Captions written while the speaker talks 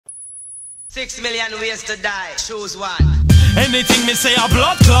6 million ways to die, choose one. Anything me say a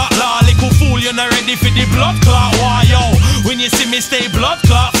blood clot law. Little fool, you're not ready for the blood clot war, yo. When you see me stay blood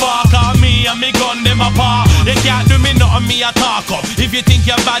clot fuck on me and me gun them apart. You can't do me nothing, me a talk up. If you think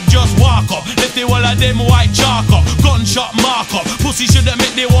you're bad, just walk up. Left the wall of them white chalk up. Gunshot mark up. Pussy shoulda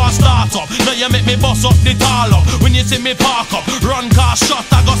make the war start up. Now you make me bust up the tall up. When you see me park up, run car shot,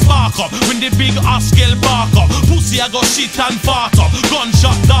 I go spark up. When the big Oscar bark up, pussy I go shit and fart up.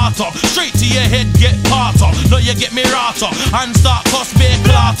 Gunshot dart up, straight to your head get part up. Now you get me rat up and start cuss be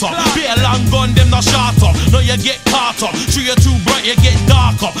clot up. Be a long gun, them not shot up. Now you get caught up. True you too bright, you get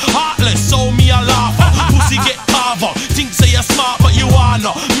dark up. Heartless, so me a laugh up. Pussy get carved up. Think say you're smart, but you are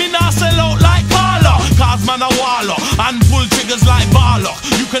not. Me not sell out like Carla, cause man a waller and pull triggers like Barlock.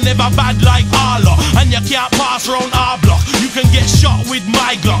 You can never bad like Allah, and you can't pass round our block. You can get shot with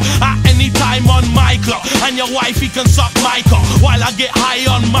my Glock at any time on my clock, and your wifey can suck my cock while I get high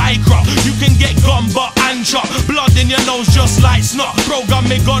on my crop. You can get gun but and shot, blood in your nose just like snot. Program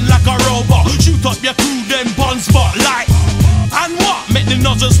me gun like a robot, shoot up your crew then pun spot like. And what? Make the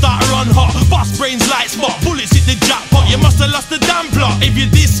nozzle start run hot. Bust brains like spot, bullets hit the jackpot. You must have lost the damn plot. If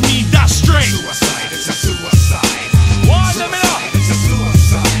you diss me, that's straight. Suicide, it's a suicide. What? Let me know. It's a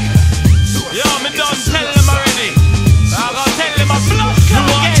suicide. Yo, me done tell them already. I gotta tell them a blood clot.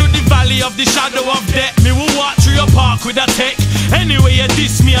 Me walk through the valley of the shadow of death. Me will walk through your park with a tech. Anyway, you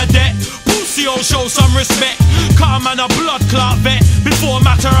diss me a debt. Pussy, oh, show some respect. Calm man a blood clot vet. Before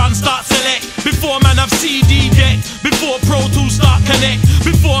Mataran start select. Before man have CD deck. Before Pro Tools start connect.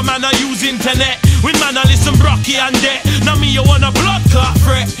 Before man I use internet. When man I listen Brocky and debt. Now me you want a blood clot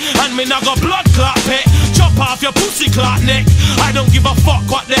threat. And me now got blood clot pet. Chop off your pussy clot neck. I don't give a fuck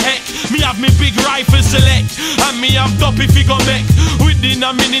what the heck. Me have me big rifle select. And me have duppy figure make. Within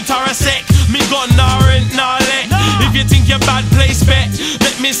a minute or a sec. Me gun nah rent nah let. If you think you're bad place bet.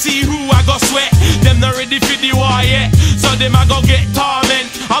 Let me see who I go sweat. Them not ready for the war yet. So them I go get torment.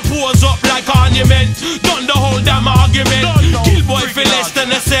 I pose up like ornament. Done the whole damn argument. Kill boy for less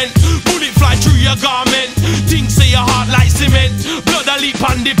than a cent. Bullet fly through your garment. Things say your heart like cement. Blood a leap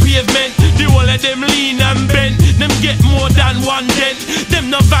on the pavement. The whole of them lean and bend. Them get more than one dent.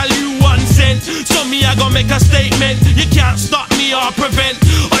 Them no value 1 cent. So me I go make a statement. You can't stop me or prevent.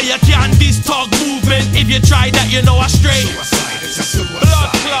 Or you can't distort movement. If you try that you know I straight. Suicide, it's a suicide.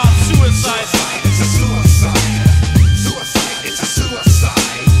 Blood clot, suicide. Suicide, it's a suicide. Suicide, it's a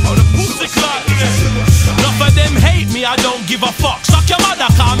suicide. Oh, the pussy clot, yeah. Enough of them hate me, I don't give a fuck. Suck your mother,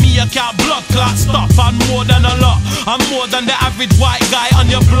 call me a cat. Blood clot stop, I'm more than a lot. I'm more than the average white guy on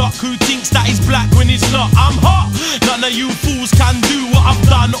your block who thinks that he's black when he's not. I'm hot. None of you fools can do what I've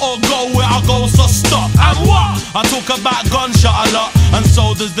done or go where I go, so stop. And what? I talk about gunshot a lot, and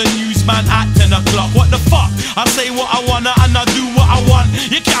so does the newsman at 10 o'clock. What the fuck? I say what I wanna and I do what I want.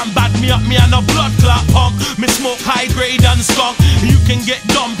 You can't bad me up, me and a blood clot punk. Me smoke high grade and skunk. You can get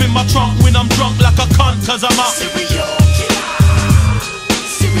dump in my trunk when I'm drunk like a cunt, cause I'm up. Serial killer.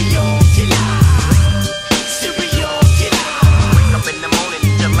 Serial killer. Serial killer. Wake up in the morning,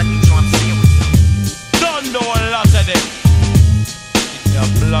 just like you trying to see. Don't know a lot of them. Your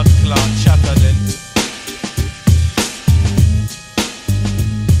blood clot